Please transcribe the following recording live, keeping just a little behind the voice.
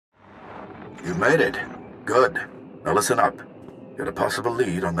You made it. Good. Now listen up. Got a possible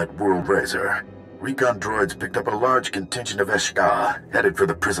lead on that World Razer. Recon droids picked up a large contingent of Esh-Kha, headed for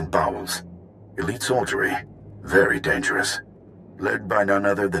the prison bowels. Elite soldiery. Very dangerous. Led by none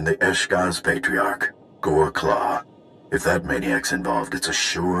other than the Esh-Kha's patriarch, Gore Claw. If that maniac's involved, it's a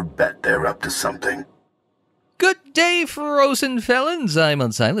sure bet they're up to something. Good day, frozen felons. I'm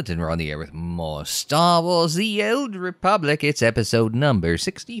Unsilent, and we're on the air with more Star Wars The Old Republic. It's episode number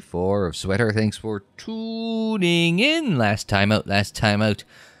 64 of Sweater. Thanks for tuning in. Last time out,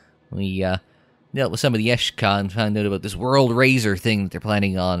 we dealt with some of the Esh-Kha and found out about this World Razer thing that they're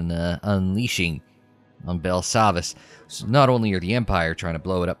planning on unleashing on Belsavis. So not only are the Empire trying to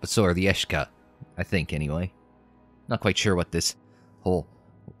blow it up, but so are the Esh-Kha. I think, anyway. Not quite sure what this whole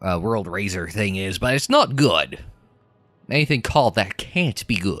World Razer thing is, but it's not good. Anything called that can't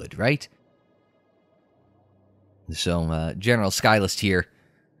be good, right? So, General Skylist here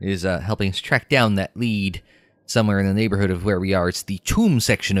is helping us track down that lead somewhere in the neighborhood of where we are. It's the tomb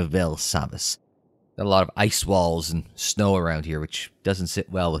section of Belsavis. Got a lot of ice walls and snow around here, which doesn't sit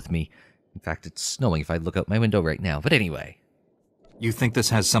well with me. In fact, it's snowing if I look out my window right now. But anyway. You think this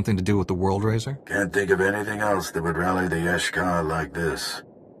has something to do with the World Razer? Can't think of anything else that would rally the Esh-Kha like this.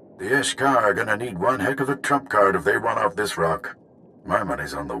 The Esh-Kha are gonna need one heck of a trump card if they run off this rock. My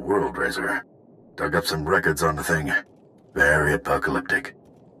money's on the World Razer. Dug up some records on the thing. Very apocalyptic.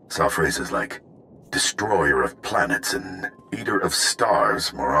 Saw phrases like, destroyer of planets and eater of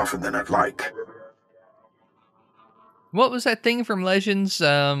stars more often than I'd like. What was that thing from Legends?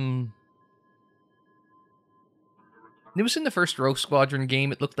 It was in the first Rogue Squadron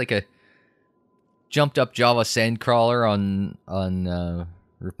game. It looked like a jumped-up Java sandcrawler on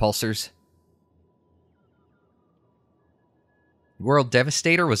repulsors. World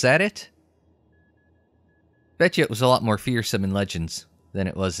Devastator, was that it? Bet you it was a lot more fearsome in Legends than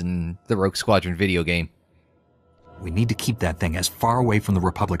it was in the Rogue Squadron video game. We need to keep that thing as far away from the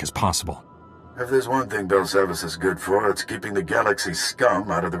Republic as possible. If there's one thing Belsavis is good for, it's keeping the galaxy's scum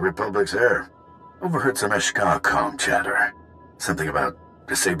out of the Republic's air. Overheard some Esh-Kha comm chatter. Something about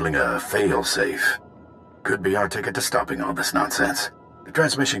disabling a fail-safe. Could be our ticket to stopping all this nonsense. The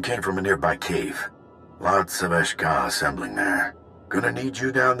transmission came from a nearby cave. Lots of Esh-Kha assembling there. Gonna need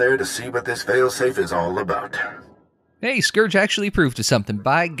you down there to see what this fail-safe is all about. Hey, Scourge actually proved to something,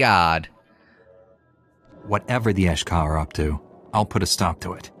 by God. Whatever the Esh-Kha are up to, I'll put a stop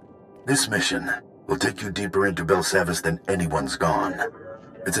to it. This mission will take you deeper into Belsavis than anyone's gone.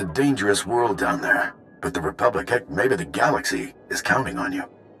 It's a dangerous world down there, but the Republic, heck, maybe the galaxy, is counting on you.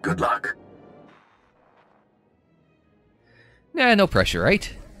 Good luck. Nah, no pressure,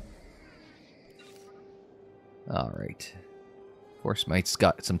 right? Alright. Force Might's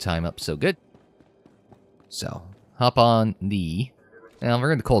got some time up, so good. So, hop on the... Now,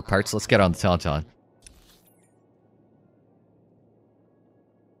 we're in the cold parts, let's get on the Tauntaun.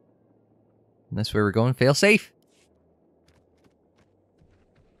 And that's where we're going, fail safe.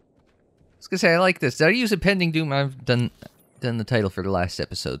 I was gonna say, I like this. Did I use Impending Doom? I've done the title for the last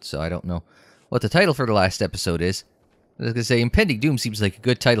episode, so I don't know what the title for the last episode is. I was gonna say, Impending Doom seems like a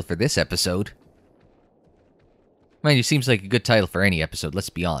good title for this episode. Mind you, seems like a good title for any episode,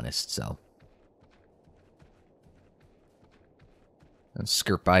 let's be honest, so. Let's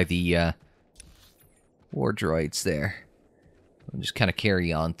skirt by the war droids there. We'll just kind of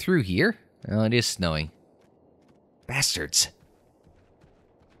carry on through here. Oh, it is snowing. Bastards.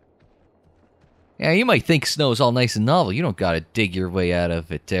 Yeah, you might think snow's all nice and novel. You don't gotta dig your way out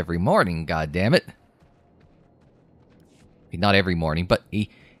of it every morning, goddammit. Not every morning, but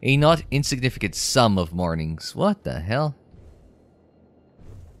a not insignificant sum of mornings. What the hell?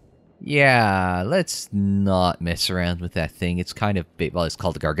 Yeah, let's not mess around with that thing. It's kind of big. Well, it's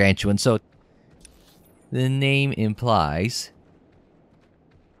called a gargantuan, so the name implies.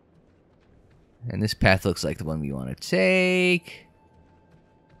 And this path looks like the one we want to take.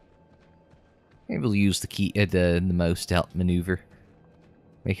 Maybe we'll use the key, the mouse to help maneuver.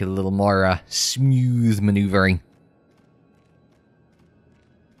 Make it a little more smooth maneuvering.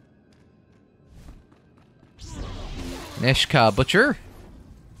 An Esh-Kha butcher.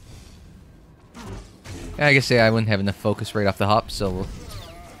 I guess I wouldn't have enough focus right off the hop, so we'll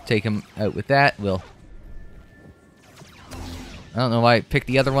take him out with that. I don't know why I picked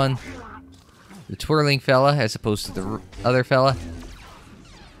the other one. The twirling fella as opposed to the other fella.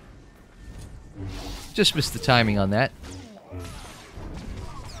 Just missed the timing on that.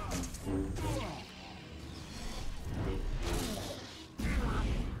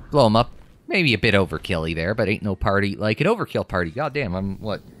 Blow him up. Maybe a bit overkill-y there, but ain't no party like an overkill party. Goddamn, I'm,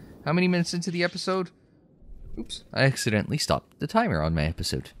 what, how many minutes into the episode? Oops, I accidentally stopped the timer on my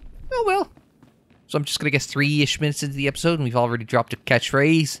episode. Oh well, So I'm just gonna guess 3-ish minutes into the episode, and we've already dropped a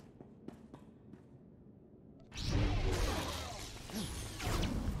catchphrase.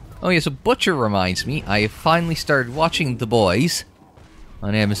 Oh yeah, so Butcher reminds me, I have finally started watching The Boys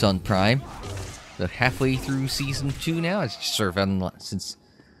on Amazon Prime. About halfway through season 2 now. It's just sort of on since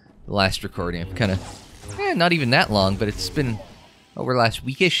the last recording. I'm kind of, not even that long, but it's been over the last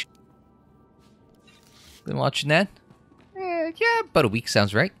weekish. Been watching that? Yeah, about a week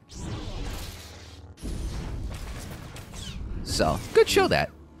sounds right. So, good show that.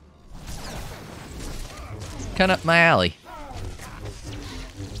 Kind of up my alley.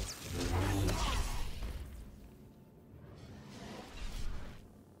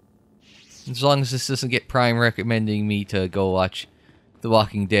 As long as this doesn't get Prime recommending me to go watch The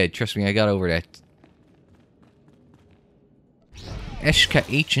Walking Dead. Trust me, I got over that. Esh-Kha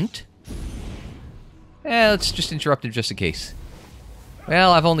Ancient. Let's just interrupt him just in case.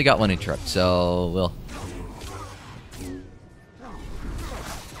 Well, I've only got one interrupt, so we'll...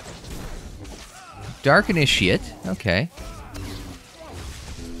 Dark Initiate. Okay.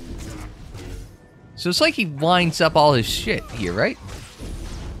 So it's like he winds up all his shit here, right?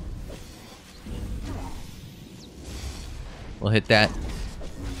 We'll hit that.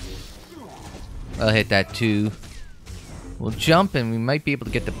 I'll hit that too. We'll jump and we might be able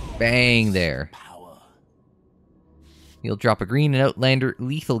to get the bang there. He'll drop a green and Outlander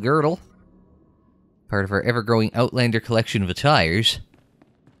lethal girdle. Part of our ever-growing Outlander collection of attires.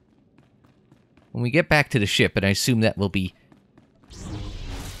 When we get back to the ship, and I assume that will be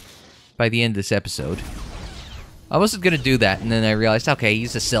by the end of this episode. I wasn't going to do that, and then I realized, okay,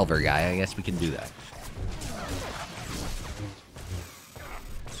 he's a silver guy. I guess we can do that.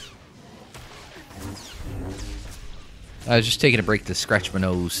 I was just taking a break to scratch my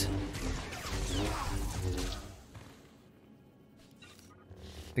nose.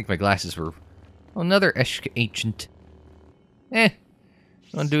 I think my glasses were... Oh, another Esh-Kha Ancient. Want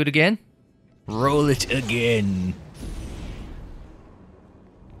to do it again? Roll it again.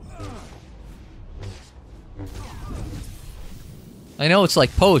 I know it's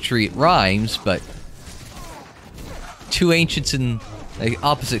like poetry, it rhymes, but... Two ancients in like,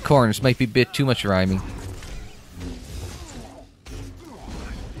 opposite corners might be a bit too much rhyming.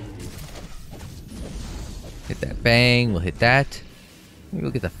 Hit that bang, we'll hit that. Maybe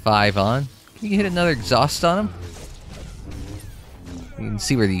we'll get the 5 on. Can you hit another exhaust on him? You can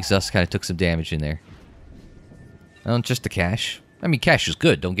see where the exhaust kind of took some damage in there. Oh, just the cash. I mean, cash is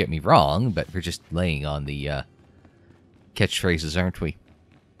good, don't get me wrong, but we're just laying on the catchphrases, aren't we?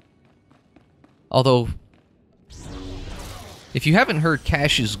 Although, if you haven't heard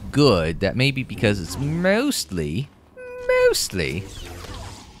cash is good, that may be because it's mostly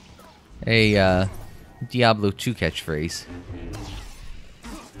a Diablo 2 catchphrase.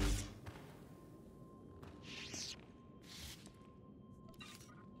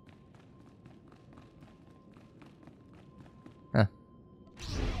 Huh.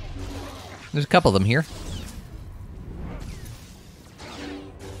 There's a couple of them here.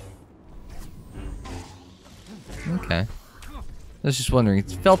 Okay. I was just wondering, it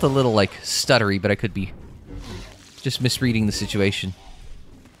felt a little like stuttery, but I could be just misreading the situation.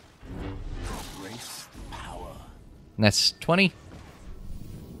 And that's 20.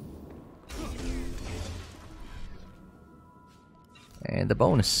 And the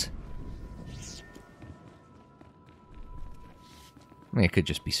bonus. I mean, I could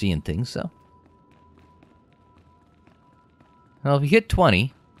just be seeing things, so. Well, if you hit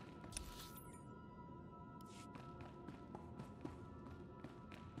 20...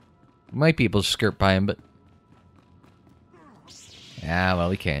 we might be able to skirt by him, but... ah, well,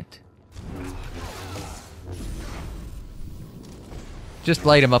 we can't. Just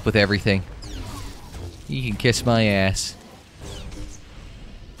light him up with everything. You can kiss my ass.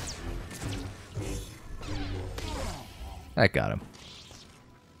 That got him.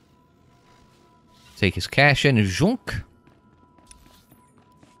 Take his cash and his junk.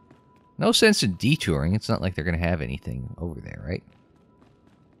 No sense in detouring. It's not like they're going to have anything over there, right?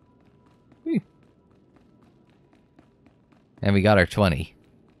 And we got our 20.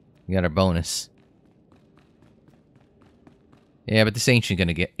 We got our bonus. Yeah, but this ain't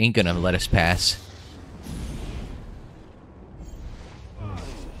gonna let us pass.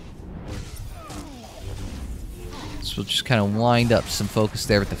 So we'll just kind of wind up some focus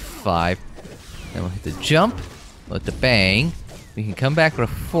there with the 5. Then we'll hit the jump. We'll hit the bang. We can come back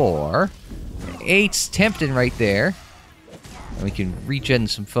with a 4. 8's tempting right there. And we can regen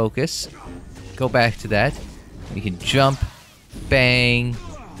some focus. Go back to that. We can jump, bang,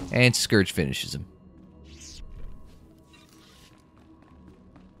 and Scourge finishes him.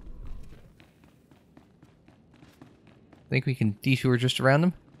 Think we can detour just around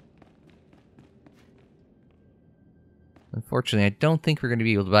them? Unfortunately, I don't think we're going to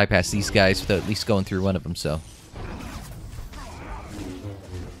be able to bypass these guys without at least going through one of them, so...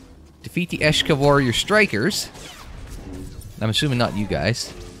 Defeat the Esh-Kha warrior strikers. I'm assuming not you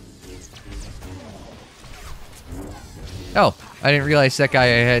guys. Oh, I didn't realize that guy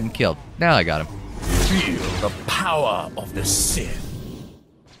I hadn't killed. Now I got him. Feel the power of the Sith.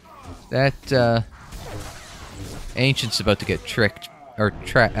 That, Ancient's about to get tricked, or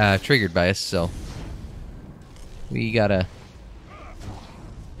triggered by us, so... We gotta...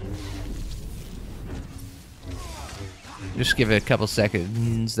 Just give it a couple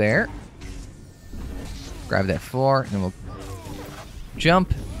seconds there. Grab that 4, and then we'll...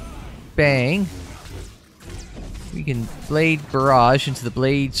 Jump. Bang. We can Blade Barrage into the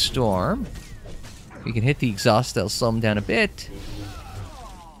Blade Storm. We can hit the exhaust, that'll slow him down a bit.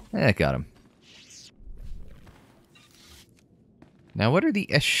 That got him. Now, what are the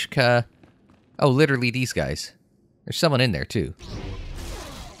Esh-Kha? Oh, literally these guys. There's someone in there, too.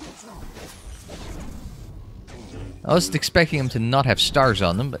 I wasn't expecting them to not have stars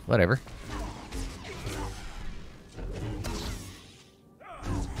on them, but whatever.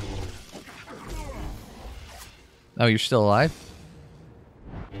 Oh, you're still alive?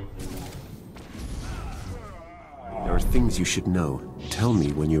 There are things you should know. Tell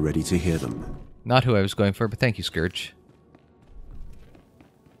me when you're ready to hear them. Not who I was going for, but thank you, Scourge.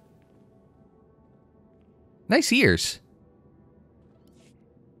 Nice ears.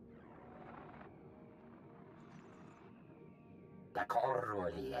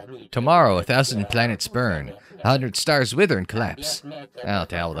 Tomorrow, 1,000 planets burn. 100 stars wither and collapse. I'll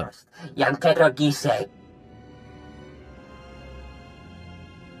tell them.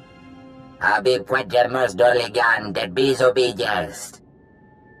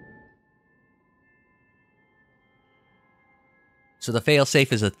 So the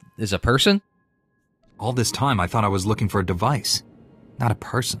failsafe is a person? All this time, I thought I was looking for a device, not a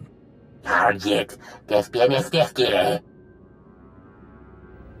person.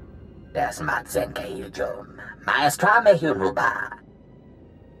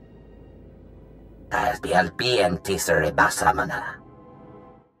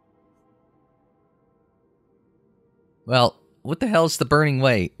 Well, what the hell is the burning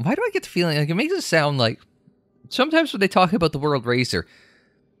way? Why do I get the feeling like it makes it sound like sometimes when they talk about the World Razer,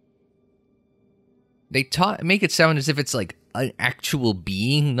 they make it sound as if it's like an actual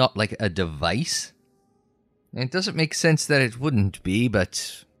being, not like a device. And it doesn't make sense that it wouldn't be,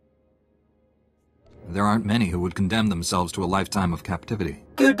 but... There aren't many who would condemn themselves to a lifetime of captivity.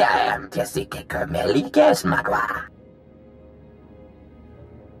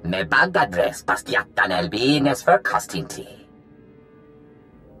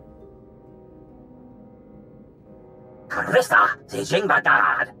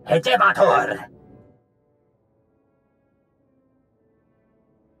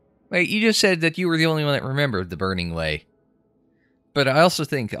 Wait, you just said that you were the only one that remembered the burning way. But I also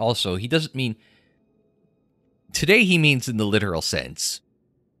think, he doesn't mean... Today he means in the literal sense.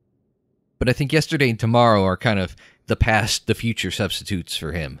 But I think yesterday and tomorrow are kind of the past, the future substitutes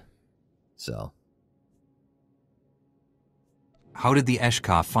for him. So. How did the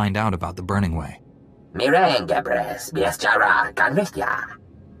Esh-Kha find out about the burning way?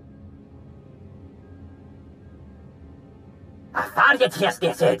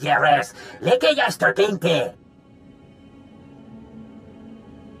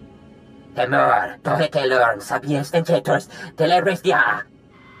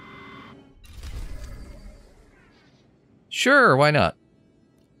 Sure, why not?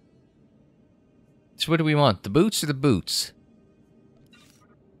 So what do we want? The boots or the boots?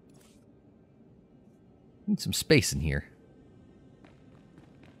 Need some space in here.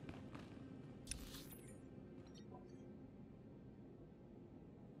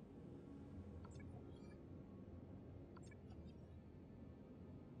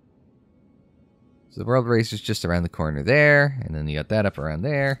 So the World Razer's just around the corner there, and then you got that up around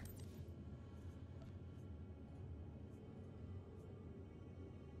there.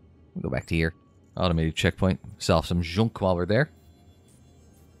 We'll go back to here. Automated checkpoint. Sell off some junk while we're there.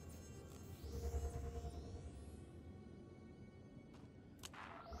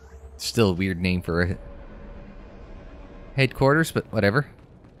 Still a weird name for a headquarters, but whatever.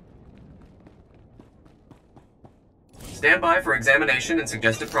 Stand by for examination and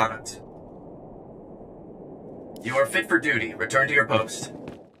suggested product. You are fit for duty. Return to your post.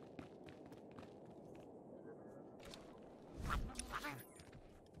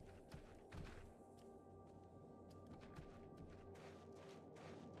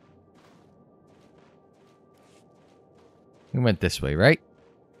 We went this way, right?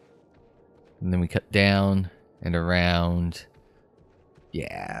 And then we cut down and around.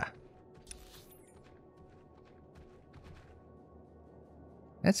 Yeah.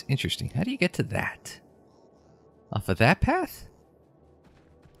 That's interesting. How do you get to that? Off of that path?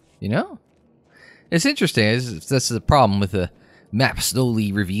 You know? It's interesting. That's the problem with the map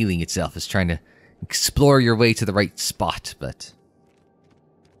slowly revealing itself. Is trying to explore your way to the right spot, but...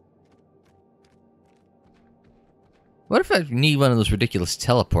 What if I need one of those ridiculous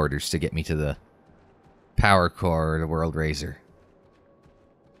teleporters to get me to the power core or the World Razer?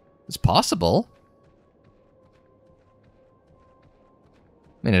 It's possible.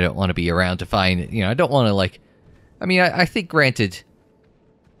 I mean, I don't want to be around to find it. You know, I don't want to, like... I mean, I think, granted...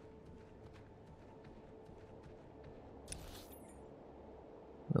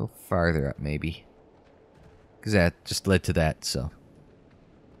 A little farther up, maybe. Because that just led to that, so...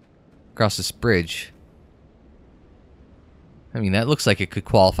 Across this bridge. I mean, that looks like it could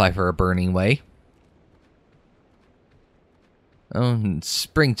qualify for a burning way. Oh, and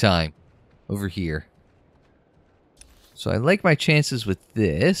springtime. Over here. So I like my chances with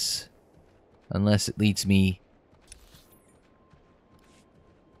this. Unless it leads me...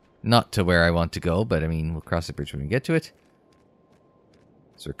 not to where I want to go, but I mean, we'll cross the bridge when we get to it.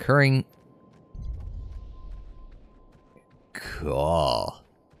 It's recurring. Cool.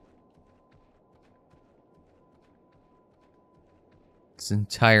 It's an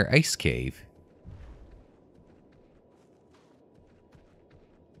entire ice cave.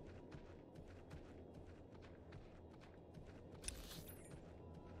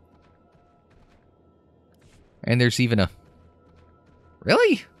 And there's even a...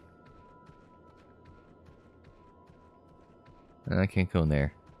 Really? I can't go in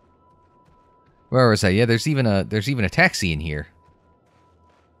there. Where was I? Yeah, there's even a taxi in here.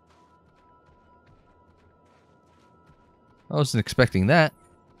 I wasn't expecting that.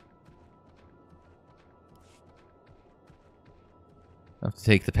 I have to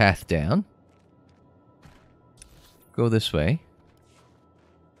take the path down. Go this way.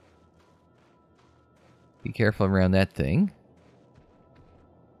 Be careful around that thing.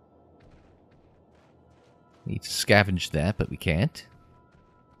 Need to scavenge that, but we can't.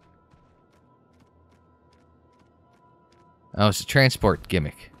 Oh, it's a transport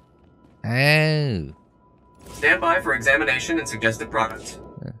gimmick. Oh. Stand by for examination and suggested product.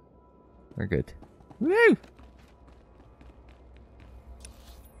 Yeah, we're good. Woo!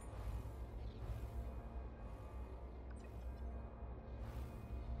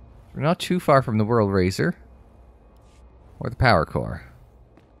 We're not too far from the World Razer. Or the power core.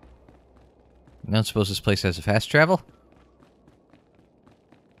 I don't suppose this place has a fast travel?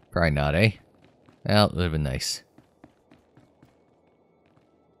 Probably not, eh? Well, it would have been nice.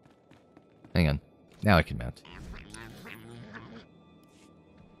 Hang on. Now I can mount.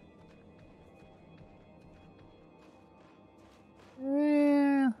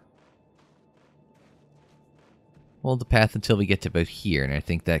 Hold the path until we get to about here, and I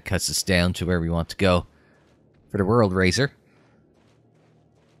think that cuts us down to where we want to go for the World Razer.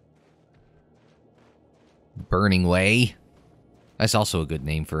 Burning Way. That's also a good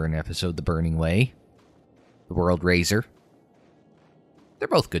name for an episode, The Burning Way. The World Razer. They're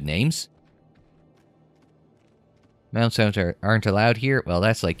both good names. Mount sounds aren't allowed here? Well,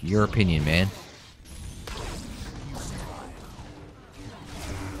 that's like your opinion, man.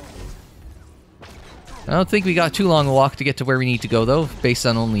 I don't think we got too long a walk to get to where we need to go, though, based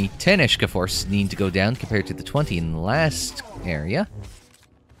on only 10 Esh-Kha forces needing to go down compared to the 20 in the last area.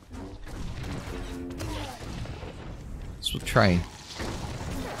 So we'll try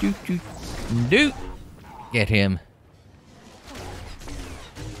and... Doot! Get him.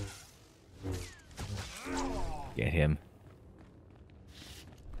 Get him.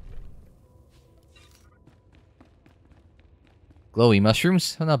 Glowy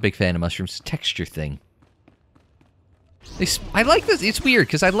mushrooms? I'm not a big fan of mushrooms. Texture thing. I like this. It's weird,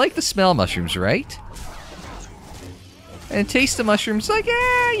 because I like the smell of mushrooms, right? And taste the mushrooms, like,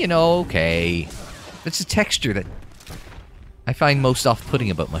 you know, okay. It's a texture that I find most off-putting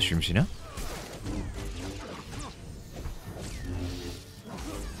about mushrooms, you know?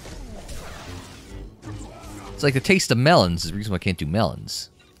 It's like the taste of melons is the reason why I can't do melons.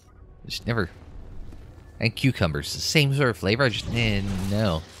 I just never... And cucumbers, the same sort of flavor, I just,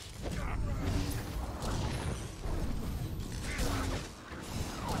 no.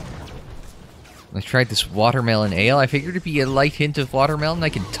 I tried this watermelon ale. I figured it'd be a light hint of watermelon. I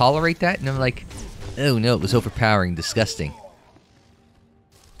can tolerate that. And I'm like, oh no, it was overpowering, disgusting.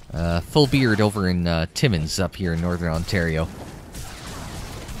 Full beard over in Timmins up here in Northern Ontario.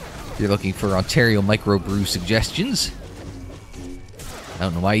 If you're looking for Ontario microbrew suggestions. I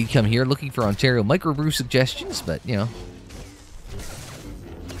don't know why you come here looking for Ontario microbrew suggestions, but, you know.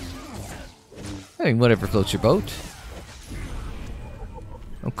 I mean, whatever floats your boat.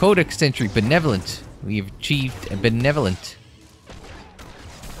 Oh, Codex entry, benevolent. We've achieved a benevolent.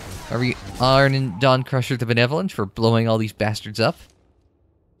 Are we honoring Dawn Crusher the Benevolent for blowing all these bastards up?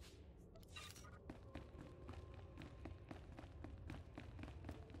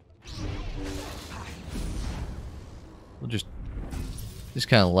 We'll just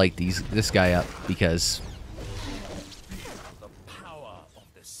kind of light this guy up because The power of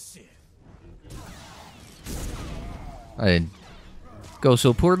the Sith. I didn't go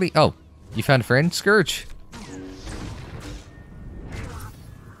so poorly. Oh, you found a friend, Scourge.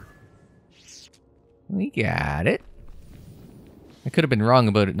 We got it. I could have been wrong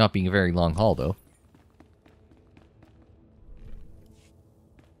about it not being a very long haul, though.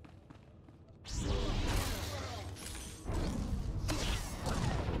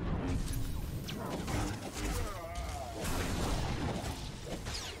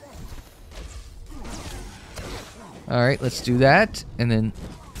 Alright, let's do that, and then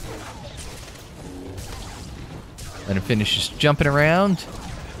let him finish just jumping around.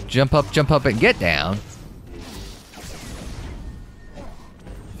 Jump up, and get down.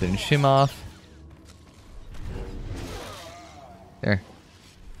 Finish him off. There.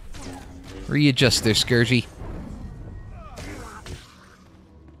 Readjust there, Scourgy.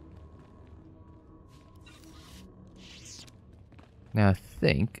 Now I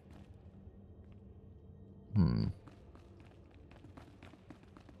think...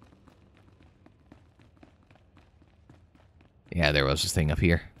 Yeah, there was this thing up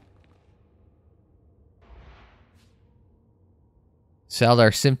here.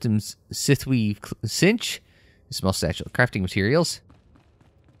 Saldar Symptoms Sith Weave Cinch. Small satchel of crafting materials.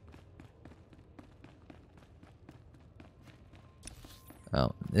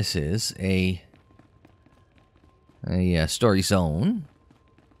 Oh, this is a story zone.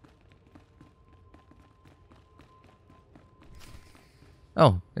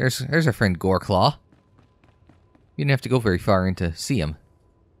 Oh, there's our friend Goreclaw. You didn't have to go very far in to see him.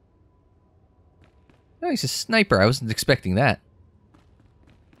 Oh, he's a sniper. I wasn't expecting that.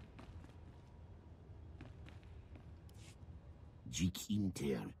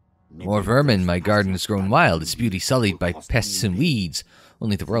 More vermin. My garden has grown wild. Its beauty sullied by pests and weeds.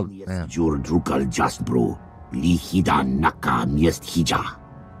 Only the world...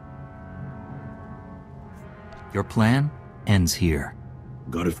 Your plan ends here.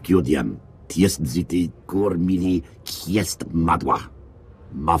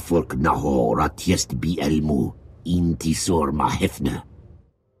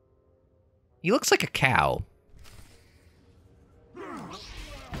 He looks like a cow.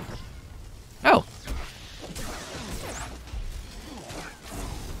 Oh.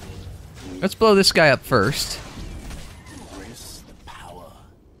 Let's blow this guy up first.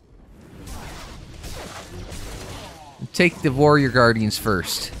 Take the warrior guardians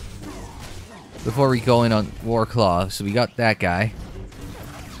first before we go in on Warclaw. So we got that guy.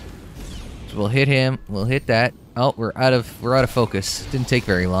 So we'll hit him. We'll hit that. Oh, we're out of focus. Didn't take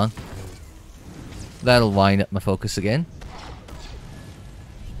very long. That'll wind up my focus again.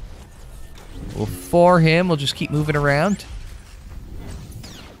 Well, for him, we'll just keep moving around.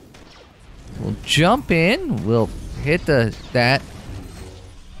 We'll jump in. We'll hit that.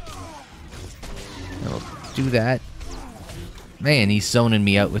 And we'll do that. Man, he's zoning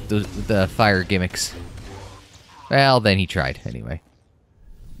me out with the fire gimmicks. Well, then he tried, anyway.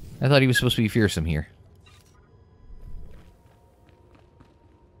 I thought he was supposed to be fearsome here.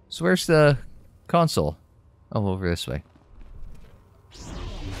 So where's the console? Oh, over this way.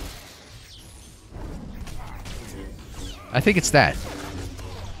 I think it's that.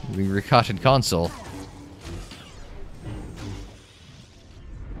 The Ricotted console.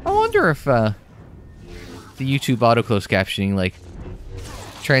 I wonder if, the YouTube auto-close captioning, like,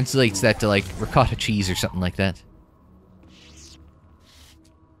 translates that to, like, ricotta cheese or something like that.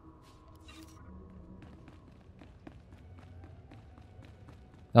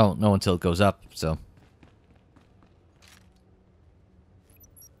 Oh, no, until it goes up, so.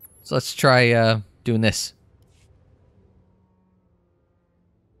 So let's try, doing this.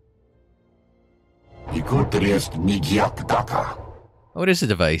 Oh, it is a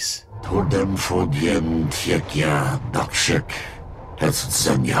device.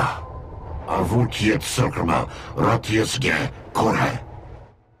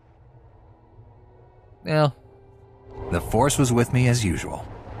 Well, The Force was with me as usual.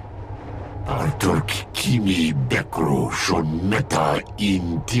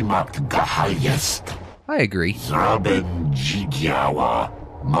 I I agree. Zraben działa,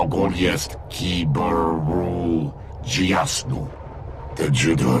 mogą jest kiboru dziasnu. Te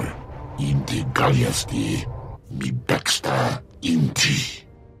judur, inti galiesti, mi beksta inti.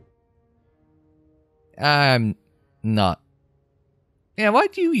 I'm not. Yeah, why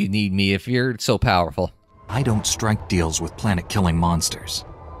do you need me if you're so powerful? I don't strike deals with planet-killing monsters.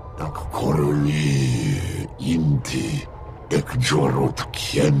 Tak koroli inti, ek jorot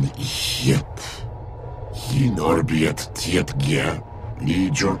kien hiet. Hin orbiet tietge, ni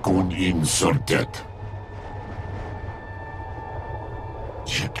jorkun insortet.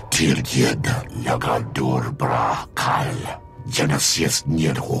 Jek tirged lagador bra kal, janasies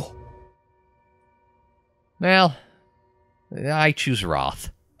nierho. Well, I choose Roth.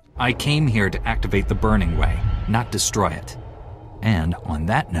 I came here to activate the burning way, not destroy it. And on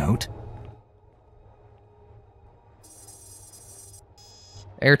that note...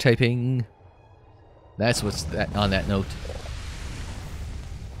 Air typing. That's what's that on that note.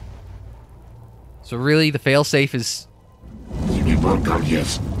 So really, the failsafe is...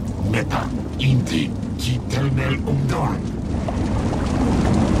 Yes, meta, inti, kitelmel umdorn.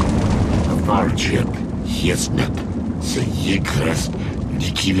 Varjet, hiesnet, se yegrest,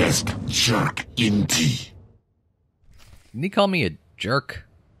 likilest, jerk inti. Didn't he call me a jerk?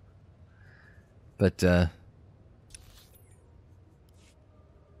 But,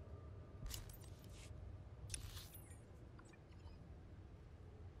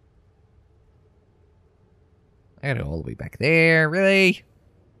 I gotta go all the way back there, really?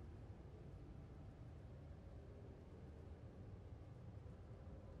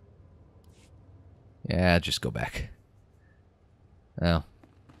 Yeah, just go back. Oh.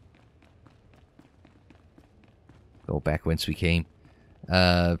 Go back whence we came.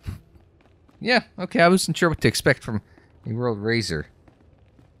 Yeah, okay, I wasn't sure what to expect from a World Razer.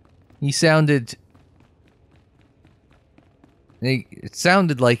 He sounded... It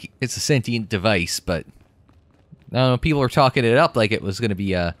sounded like it's a sentient device, but... I don't know, people were talking it up like it was going to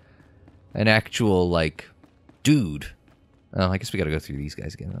be an actual, like, dude. Oh, I guess we got to go through these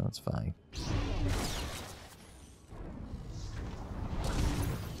guys again. No, that's fine.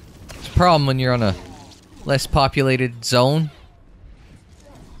 It's a problem when you're on a less populated zone.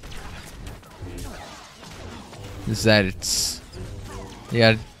 Is that it's... You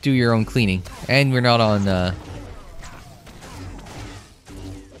gotta do your own cleaning. And we're not on,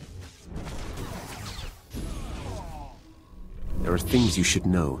 There are things you should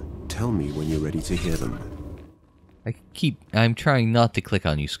know. Tell me when you're ready to hear them. I'm trying not to click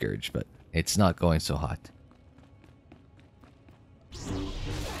on you, Scourge, but it's not going so hot.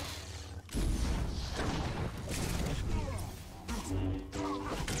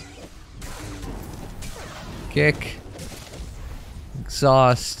 Kick.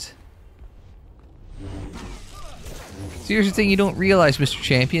 Exhaust. So here's the thing you don't realize, Mr.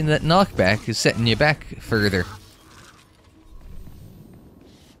 Champion, that knockback is setting you back further.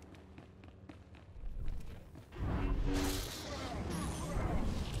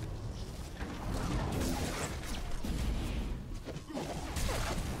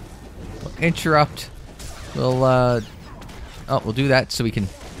 Interrupt. We'll we'll do that so we can...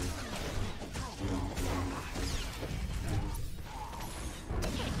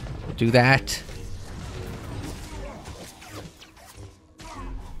 Do that.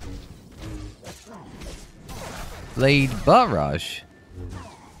 Blade Barrage.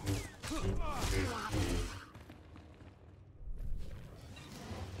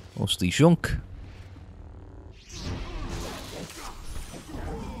 Mostly junk.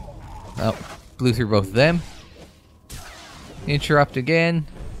 Oh, blew through both of them. Interrupt again.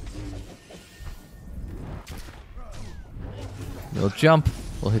 We'll jump.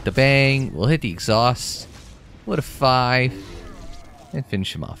 We'll hit the bang. We'll hit the exhaust. What a 5. And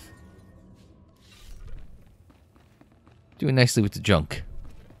finish him off. Doing nicely with the junk.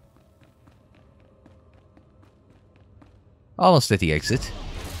 Almost at the exit.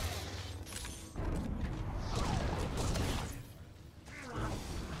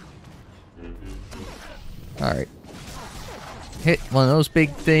 Alright. Hit one of those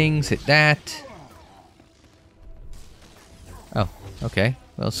big things. Hit that. Oh, okay.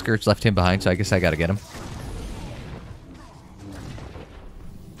 Well, Scourge left him behind, so I guess I gotta get him.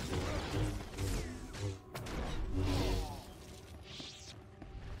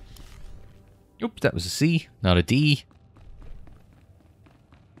 Oops, that was a C, not a D.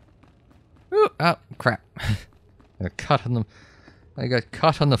 Ooh, oh, crap. I got caught on the... I got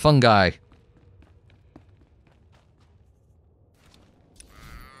caught on the fungi.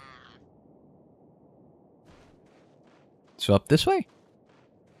 So up this way?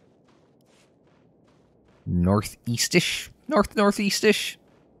 northeastish? Northeastish?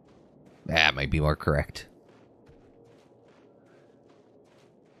 That might be more correct.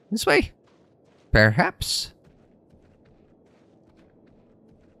 This way? Perhaps?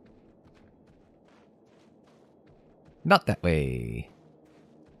 Not that way.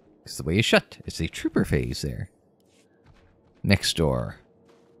 Because the way is shut. It's a trooper phase there. Next door.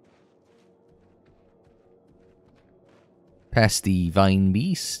 Past the Vine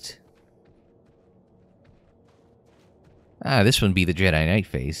Beast. Ah, this one be the Jedi Knight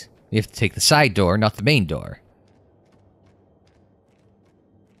phase. You have to take the side door, not the main door.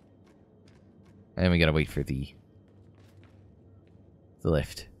 And we gotta wait for the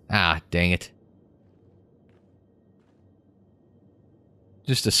lift. Ah, dang it.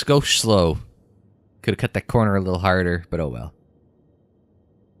 Just a skosh slow. Could have cut that corner a little harder, but oh well.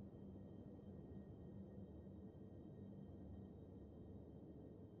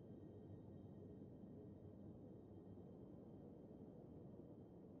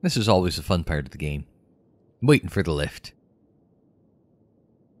 This is always a fun part of the game. Waiting for the lift.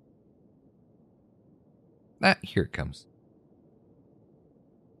 Ah, here it comes.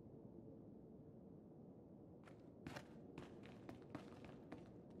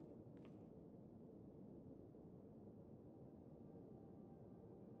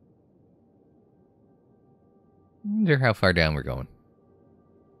 Wonder how far down we're going.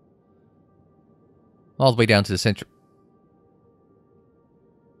 All the way down to the center.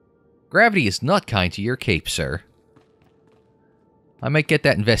 Gravity is not kind to your cape, sir. I might get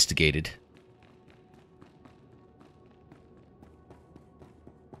that investigated.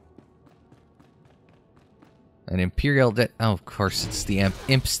 An Imperial debt. Oh, of course, it's the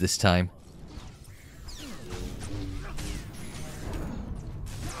imps this time.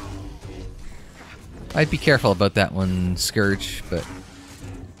 I'd be careful about that one, Scourge, but...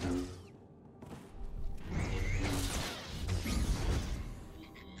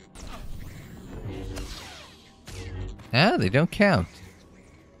 Ah, they don't count.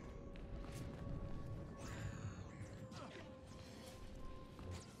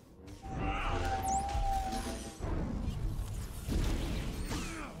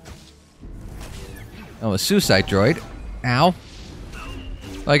 Oh, a suicide droid. Ow.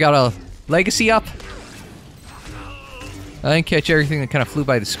 I got a legacy up. I didn't catch everything that kind of flew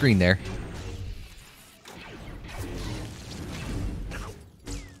by the screen there.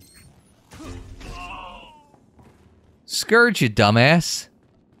 Scourge, you dumbass.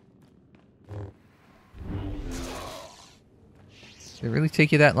 Did it really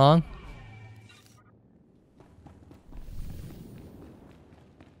take you that long?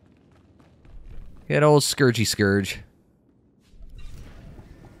 Get old Scourgy Scourge.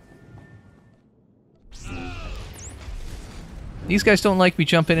 These guys don't like me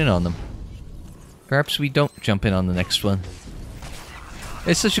jumping in on them. Perhaps we don't jump in on the next one.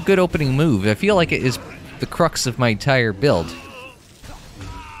 It's such a good opening move. I feel like it is the crux of my entire build.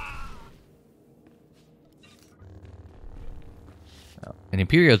 Oh, an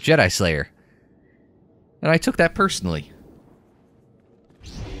Imperial Jedi Slayer. And I took that personally.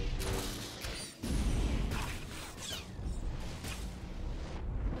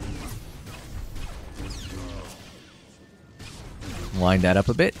 Wind that up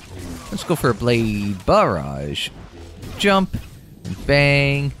a bit. Let's go for a blade barrage. Jump and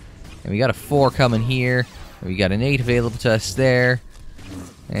bang. And we got a 4 coming here. And we got an 8 available to us there.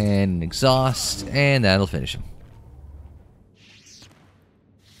 And an exhaust. And that'll finish him.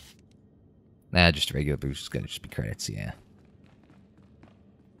 Nah, just a regular boost. It's gonna just be credits, yeah.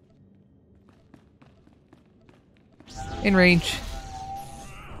 In range.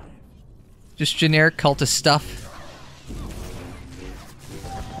 Just generic cultist stuff.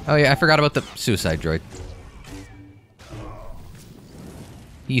 Oh yeah, I forgot about the suicide droid.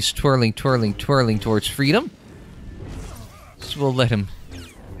 He's twirling towards freedom. So we'll let him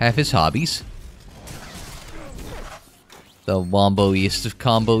have his hobbies. The womboiest of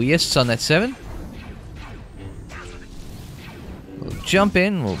comboists on that 7. We'll jump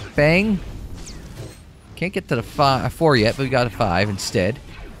in, we'll bang. Can't get to the 4 yet, but we got a 5 instead.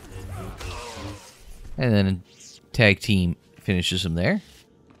 And then a tag team finishes him there.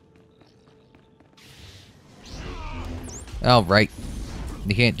 Oh, right.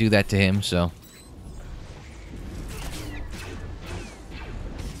 You can't do that to him, so...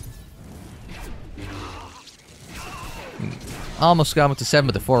 Almost got him with the 7,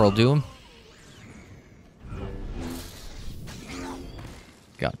 but the 4 will do him.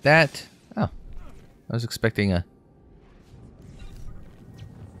 Got that. Oh. I was expecting a...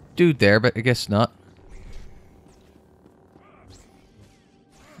 dude there, but I guess not.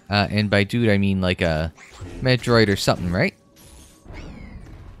 And by dude, I mean like a Medroid or something, right?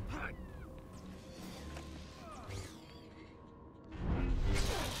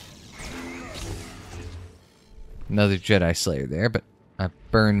 Another Jedi Slayer there, but I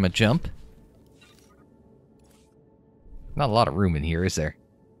burned my jump. Not a lot of room in here, is there?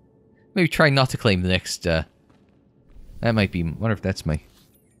 Maybe try not to claim the next, that might be... wonder if that's my...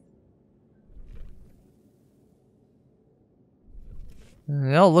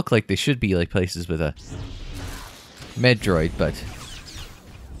 They all look like they should be like places with a Medroid, but...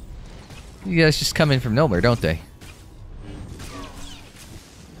 You guys just come in from nowhere, don't they?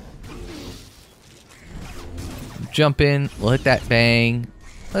 Jump in, we'll hit that bang.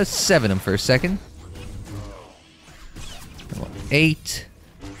 Let's 7 them for a second. 8.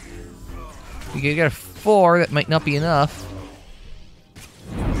 You got a 4, that might not be enough.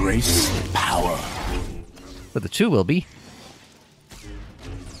 Embrace power. But the 2 will be.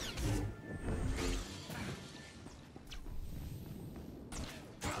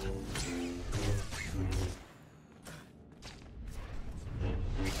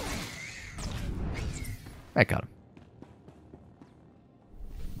 I got him.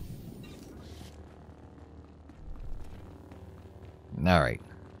 Alright.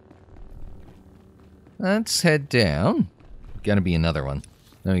 Let's head down. Gotta be another one.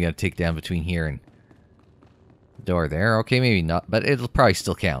 Then we gotta take down between here and the door there. Okay, maybe not, but it'll probably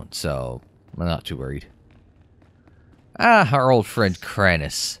still count, so I'm not too worried. Ah, our old friend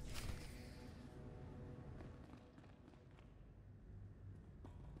Kranus.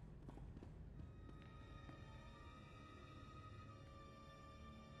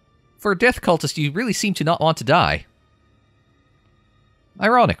 For a death cultist, you really seem to not want to die.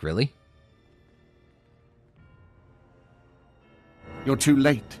 Ironic, really. You're too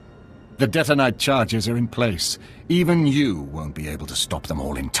late. The detonite charges are in place. Even you won't be able to stop them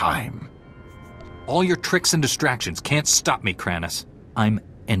all in time. All your tricks and distractions can't stop me, Kranus. I'm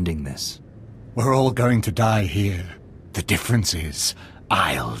ending this. We're all going to die here. The difference is,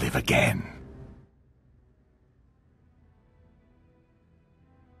 I'll live again.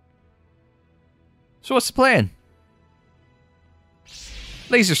 So what's the plan?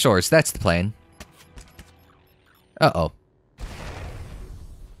 Laser swords, that's the plan. Uh-oh.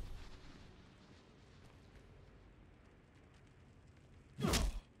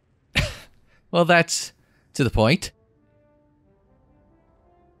 Well, that's to the point.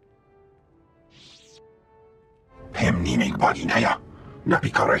 Pemninig bagi naya.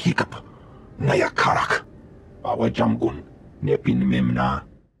 Napikara hikap. Naya karak. Awa jamgun. Nepin memna.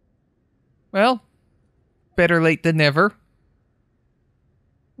 Well, better late than never.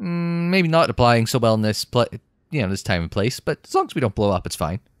 Maybe not applying so well in this this time and place, but as long as we don't blow up, it's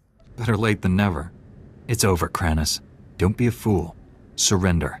fine. Better late than never. It's over, Kranus. Don't be a fool.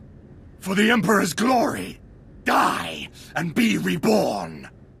 Surrender. For the Emperor's glory, die and be reborn.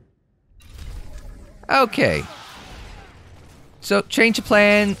 Okay. So, change of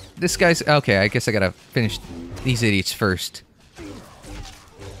plan. This guy's... Okay, I guess I gotta finish these idiots first.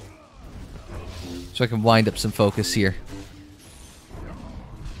 So I can wind up some focus here.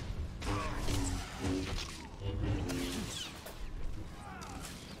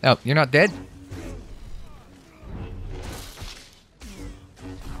 Oh, you're not dead?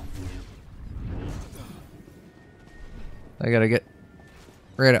 I gotta get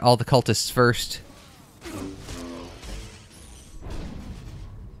rid of all the cultists first.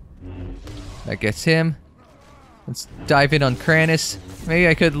 That gets him. Let's dive in on Kranus. Maybe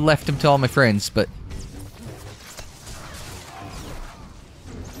I could have left him to all my friends, but...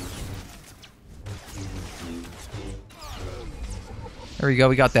 There we go,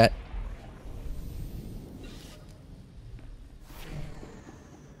 we got that.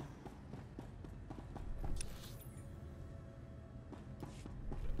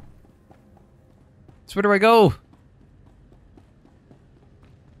 So where do I go?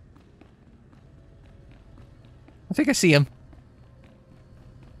 I think I see him.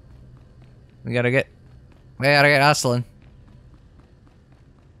 We gotta get Unsilent.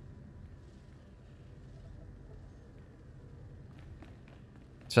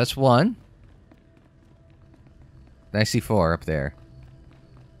 So that's 1. I see 4 up there.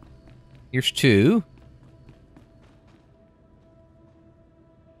 Here's 2.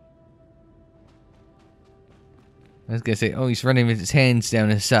 I was gonna say, oh, he's running with his hands down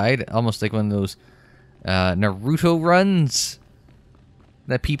his side, almost like one of those Naruto runs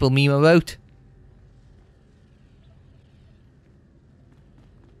that people meme about.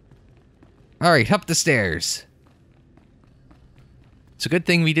 Alright, up the stairs. It's a good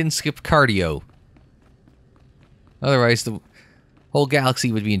thing we didn't skip cardio. Otherwise, the whole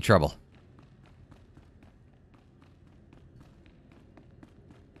galaxy would be in trouble.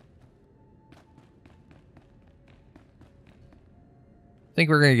 I think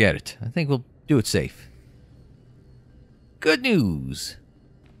we're going to get it. I think we'll do it safe. Good news.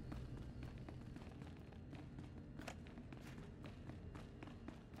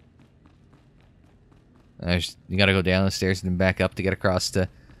 You gotta go down the stairs and then back up to get across to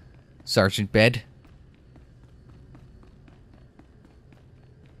Sergeant Bed.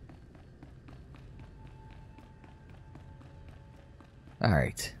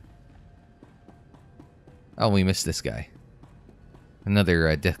 Alright. Oh, we missed this guy.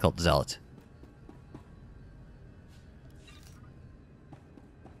 Another difficult zealot.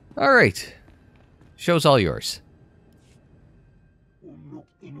 Alright. Show's all yours.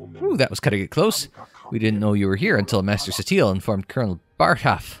 Ooh, that was cutting it close. We didn't know you were here until Master Satil informed Colonel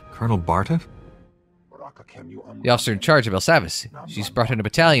Barthoff. Colonel Bartov? The officer in charge of Belsavis. She's brought in a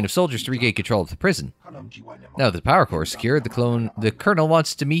battalion of soldiers to regain control of the prison. Now that the power core is secured, the colonel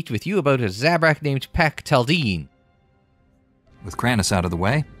wants to meet with you about a Zabrak named Pak Taldeen. With Kranis out of the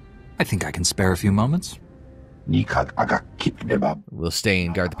way, I think I can spare a few moments. We'll stay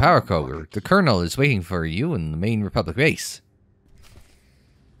and guard the power core. The colonel is waiting for you in the main Republic base.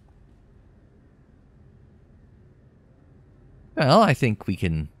 Well, I think we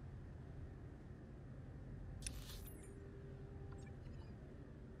can...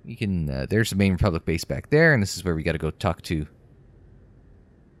 there's the main Republic base back there, and this is where we gotta go talk to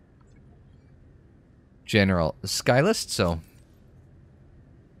General Skylist, so...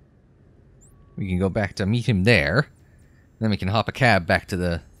 we can go back to meet him there. Then we can hop a cab back to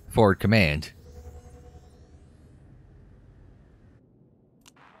the forward command.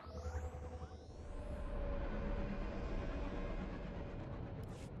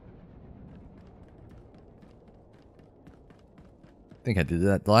 I think I did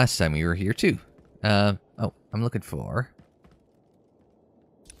that the last time we were here, too. Oh, I'm looking for...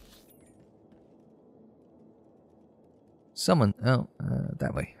 someone... oh,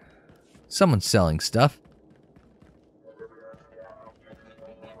 that way. Someone's selling stuff.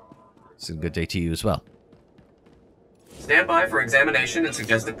 It's a good day to you as well. Stand by for examination and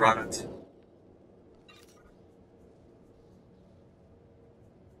suggested product.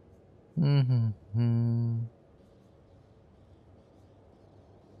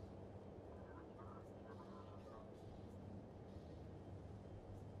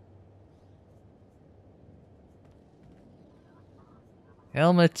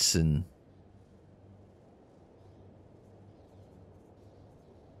 Helmets and...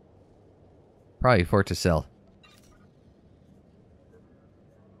 probably for it to sell.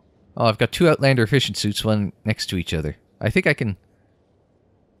 Oh, I've got two Outlander efficient suits, one next to each other. I think I can...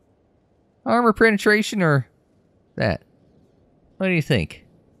 armor penetration or that? What do you think?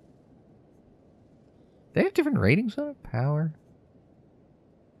 They have different ratings on it? Power?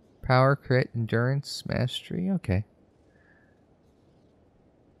 Power, crit, endurance, mastery? Okay.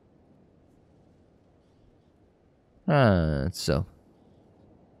 So...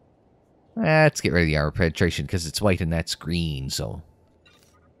 let's get rid of the armor penetration because it's white and that's green, so...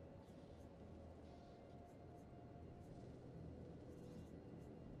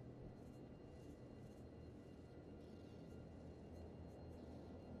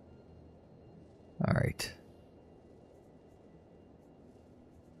 Alright.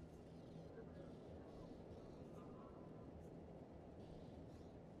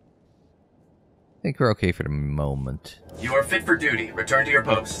 I think we're okay for the moment. You are fit for duty. Return to your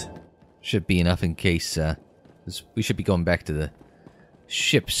post. Should be enough in case, we should be going back to the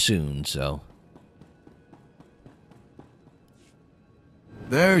ship soon, so...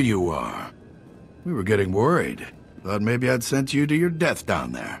 There you are. We were getting worried. Thought maybe I'd sent you to your death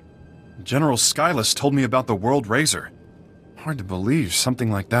down there. General Skylist told me about the World Razer. Hard to believe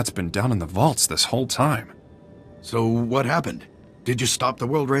something like that's been down in the vaults this whole time. So what happened? Did you stop the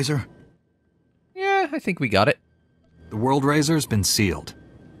World Razer? Yeah, I think we got it. The World Razer's been sealed.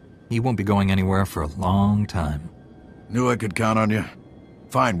 He won't be going anywhere for a long time. Knew I could count on you.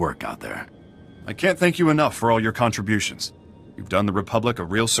 Fine work out there. I can't thank you enough for all your contributions. You've done the Republic a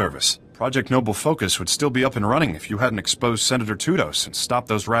real service. Project Noble Focus would still be up and running if you hadn't exposed Senator Tudos and stopped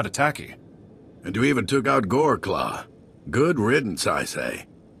those Ratataki. And you even took out Goreclaw. Good riddance, I say.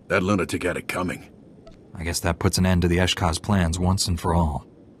 That lunatic had it coming. I guess that puts an end to the Esh-Kha's plans once and for all.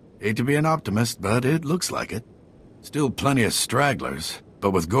 Hate to be an optimist, but it looks like it. Still plenty of stragglers,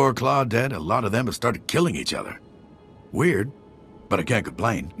 but with Goreclaw dead, a lot of them have started killing each other. Weird, but I can't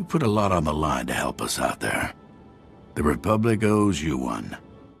complain. You put a lot on the line to help us out there. The Republic owes you one.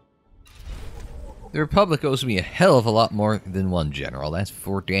 The Republic owes me a hell of a lot more than one general, that's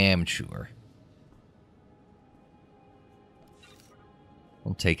for damn sure.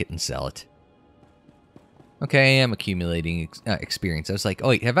 I'll take it and sell it. Okay, I'm accumulating experience. I was like, oh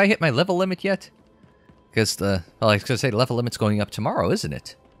wait, have I hit my level limit yet? Because well, I was going to say the level limit's going up tomorrow, isn't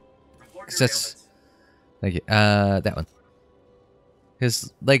it? That's... Thank you. That one.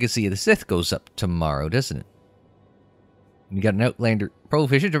 His Legacy of the Sith goes up tomorrow, doesn't it? You got an Outlander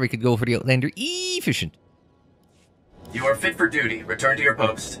Proficient, or we could go for the Outlander Efficient. You are fit for duty. Return to your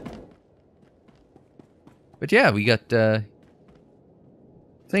post. But yeah, we got,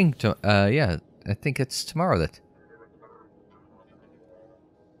 thing to, yeah, I think it's tomorrow that...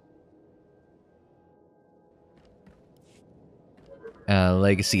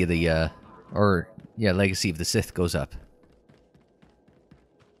 Legacy of the, Legacy of the Sith goes up.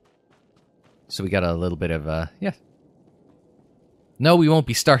 So we got a little bit of, yeah. No, we won't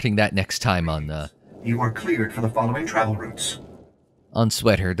be starting that next time on, You are cleared for the following travel routes. on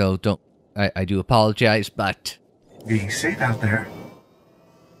Sweater, though, don't... I do apologize, but... Be safe out there.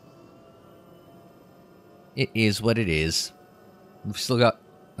 It is what it is. We've still got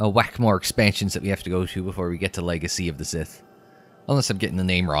a whack more expansions that we have to go to before we get to Legacy of the Sith. Unless I'm getting the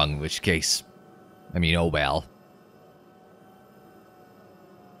name wrong, in which case... I mean, oh well.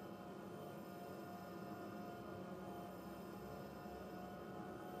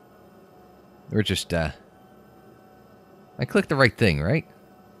 We're just, I clicked the right thing, right?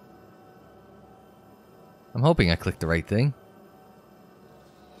 I'm hoping I clicked the right thing.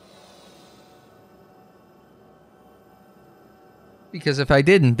 Because if I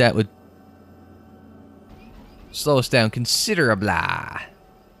didn't, that would slow us down considerably.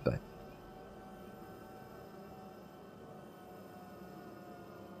 But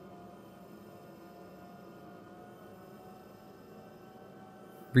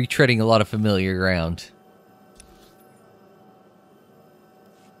retreading a lot of familiar ground.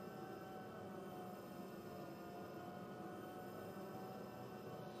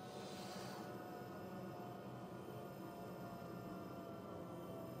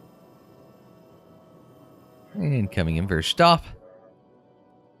 And coming in for a stop.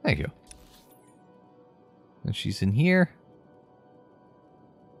 Thank you. And she's in here.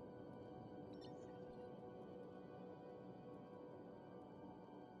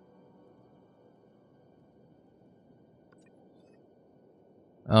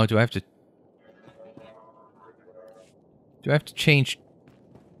 Oh, do I have to change?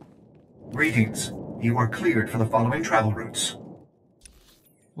 Greetings. You are cleared for the following travel routes.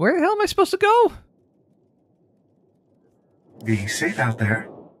 Where the hell am I supposed to go? Be safe out there.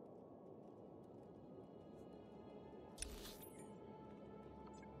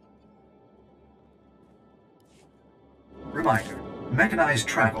 Reminder, mechanized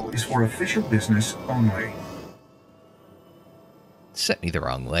travel is for official business only. Set me the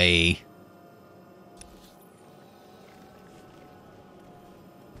wrong way.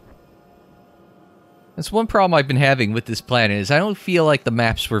 That's one problem I've been having with this planet is I don't feel like the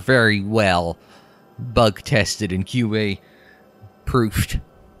maps were very well bug tested and QA proofed.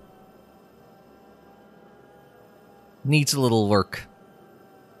 Needs a little work.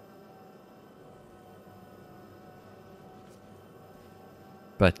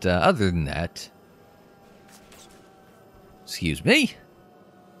 But other than that, excuse me.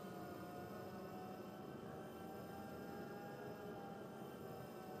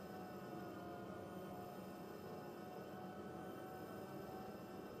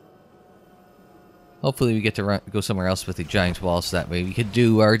 Hopefully we get to go somewhere else with the giant wall so that way we could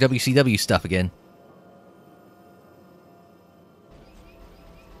do our WCW stuff again.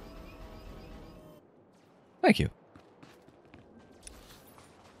 Thank you.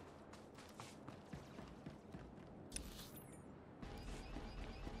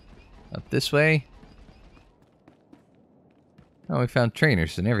 Up this way. Oh, we found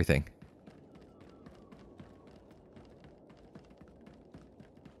trainers and everything.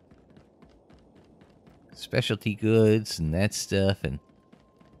 Specialty goods and that stuff, and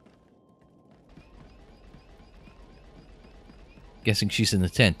guessing she's in the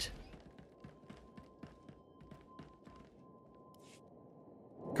tent.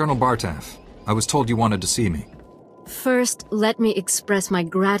 Colonel Bartaff, I was told you wanted to see me. First, let me express my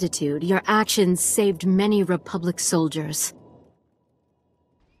gratitude. Your actions saved many Republic soldiers.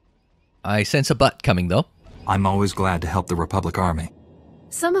 I sense a butt coming, though. I'm always glad to help the Republic Army.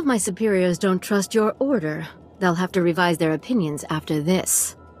 Some of my superiors don't trust your order. They'll have to revise their opinions after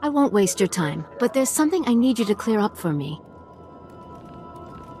this. I won't waste your time, but there's something I need you to clear up for me.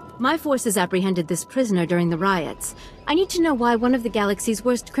 My forces apprehended this prisoner during the riots. I need to know why one of the galaxy's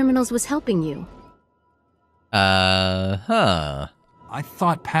worst criminals was helping you. Huh. I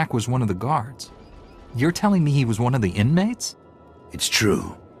thought Pac was one of the guards. You're telling me he was one of the inmates? It's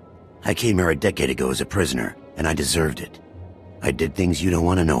true. I came here a decade ago as a prisoner, and I deserved it. I did things you don't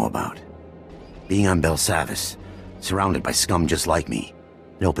want to know about. Being on Belsavis, surrounded by scum just like me,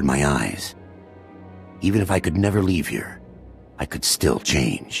 it opened my eyes. Even if I could never leave here, I could still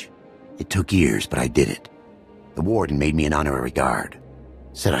change. It took years, but I did it. The warden made me an honorary guard.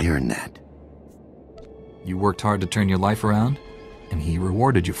 Said I earned that. You worked hard to turn your life around, and he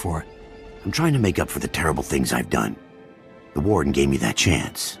rewarded you for it. I'm trying to make up for the terrible things I've done. The warden gave me that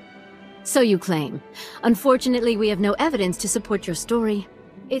chance. So you claim. Unfortunately, we have no evidence to support your story.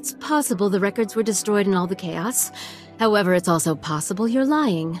 It's possible the records were destroyed in all the chaos. However, it's also possible you're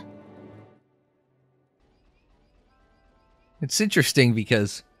lying. It's interesting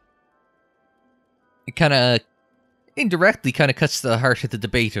because it kind of indirectly kind of cuts to the heart of the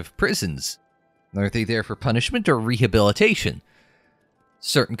debate of prisons. Are they there for punishment or rehabilitation?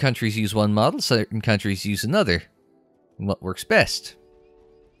 Certain countries use one model, certain countries use another. And what works best?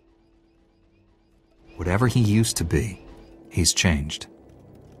 Whatever he used to be, he's changed.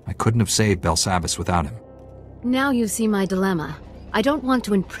 I couldn't have saved Belsavis without him. Now you see my dilemma. I don't want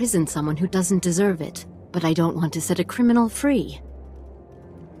to imprison someone who doesn't deserve it, but I don't want to set a criminal free.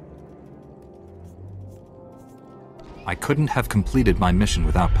 I couldn't have completed my mission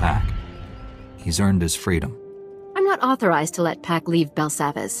without Pac. He's earned his freedom. I'm not authorized to let Pac leave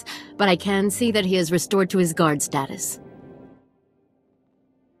Belsavis, but I can see that he is restored to his guard status.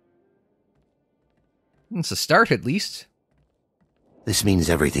 It's a start, at least. This means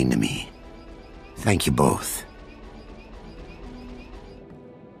everything to me. Thank you both.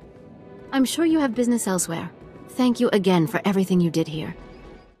 I'm sure you have business elsewhere. Thank you again for everything you did here.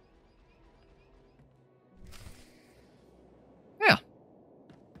 Yeah.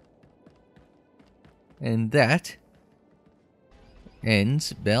 And that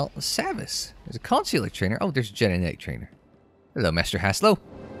ends Belsavis. There's a consular trainer. Oh, there's a Jedi Knight trainer. Hello, Master Haslow.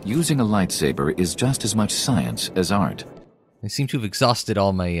 Using a lightsaber is just as much science as art. I seem to have exhausted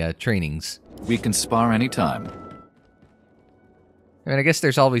all my trainings. We can spar anytime. I mean, I guess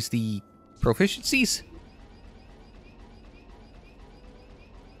there's always the proficiencies.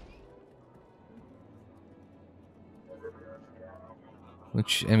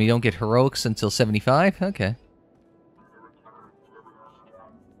 Which, I mean, you don't get heroics until 75? Okay.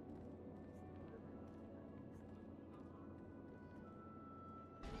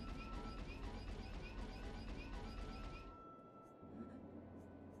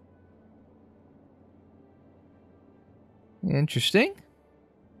 Interesting.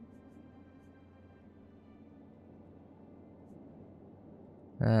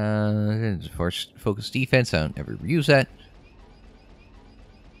 Force focus defense. I don't ever use that.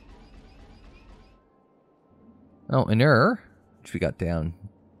 Oh, an error, which we got down.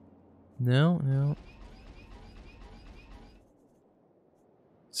 No.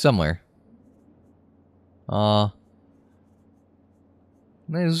 Somewhere.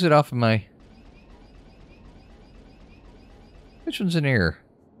 Lose it off of my... Which one's an error?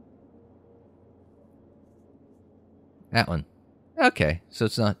 That one. Okay, so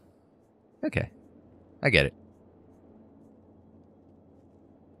it's not... Okay, I get it.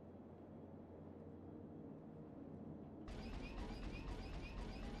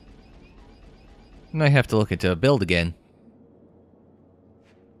 Might have to look into a build again.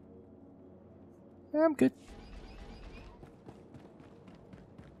 I'm good.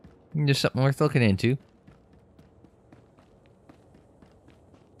 Just something worth looking into.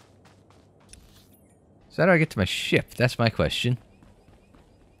 So how do I get to my ship? That's my question.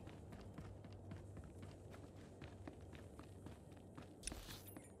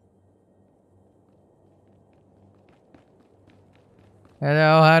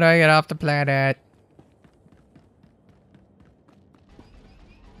 Hello, how do I get off the planet?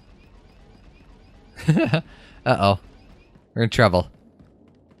 Uh-oh. We're in trouble.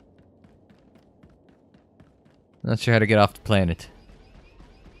 Not sure how to get off the planet.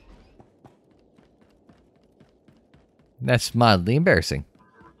 That's mildly embarrassing.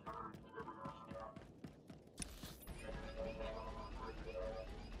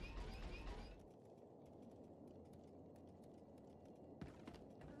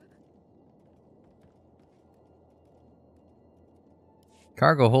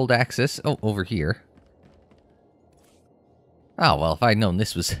 Cargo hold access. Oh, over here. Oh, well, if I'd known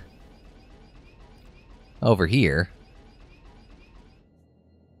this was over here.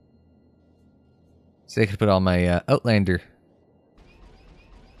 So I could put all my Outlander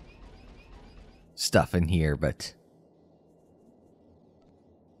stuff in here, but...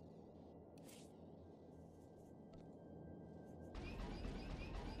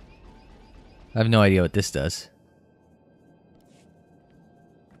 I have no idea what this does.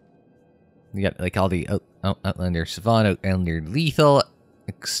 You got like all the Outlander Savant, Outlander Lethal,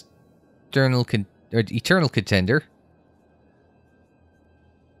 Eternal Contender.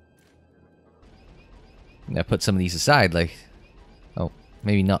 I put some of these aside, like, oh,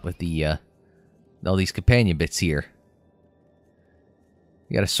 maybe not with the all these companion bits here.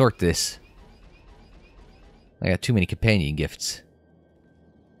 You gotta sort this. I got too many companion gifts.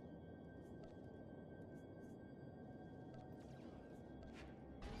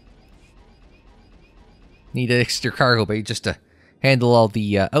 Need an extra cargo bay just to handle all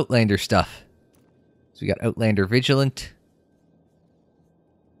the Outlander stuff. So we got Outlander Vigilant,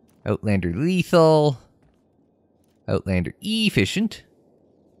 Outlander Lethal, Outlander Efficient,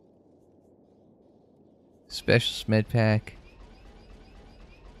 Specialist Med Pack,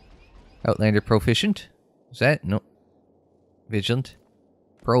 Outlander Proficient. Is that? No. Vigilant.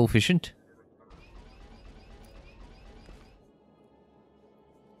 Proficient.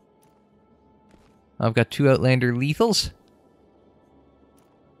 I've got 2 Outlander Lethals.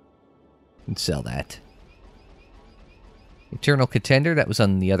 And sell that. Eternal Contender, that was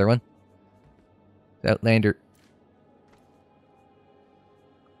on the other one. Outlander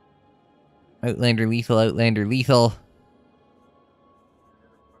Lethal, Outlander Lethal.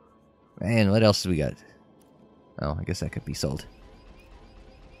 Man, what else do we got? Oh, I guess that could be sold.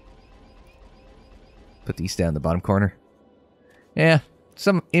 Put these down in the bottom corner. Yeah,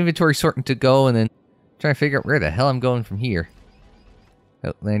 some inventory sorting to go, and then trying to figure out where the hell I'm going from here.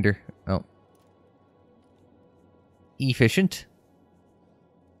 Outlander. Oh. Efficient.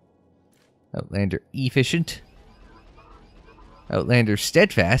 Outlander Efficient. Outlander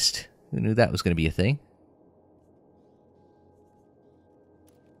Steadfast. Who knew that was going to be a thing?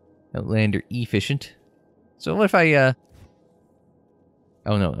 Outlander Efficient. So what if I,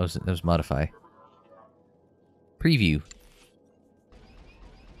 oh no, that was modify. Preview.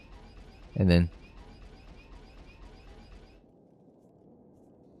 And then...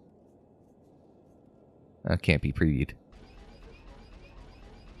 can't be previewed.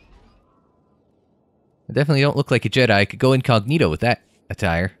 I definitely don't look like a Jedi. I could go incognito with that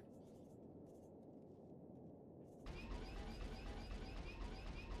attire.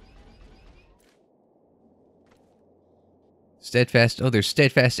 Steadfast. Oh, there's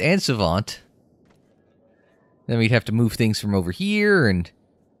Steadfast and Savant. Then we'd have to move things from over here, and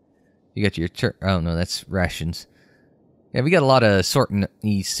you got your... oh, no, that's rations. Yeah, we got a lot of sorting that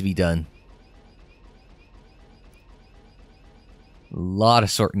needs to be done. A lot of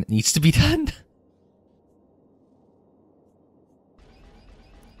sorting that needs to be done.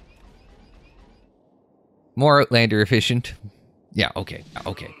 More Outlander Efficient. Yeah, okay,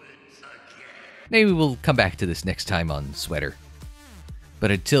 okay. Maybe we'll come back to this next time on Sweater.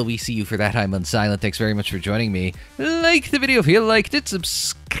 But until we see you for that, I'm Unsilent. Thanks very much for joining me. Like the video if you liked it.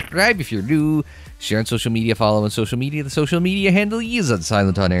 Subscribe if you're new. Share on social media. Follow on social media. The social media handle is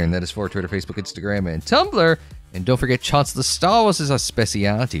Unsilent on air, and that is for Twitter, Facebook, Instagram, and Tumblr. And don't forget, Chancellor Star Wars is our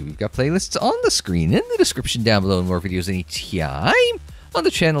speciality. We've got playlists on the screen, in the description down below, and more videos anytime on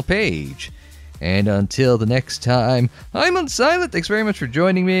the channel page. And until the next time, I'm Unsilent. Thanks very much for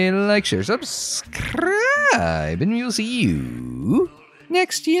joining me. Like, share, subscribe, and we'll see you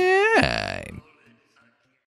next time.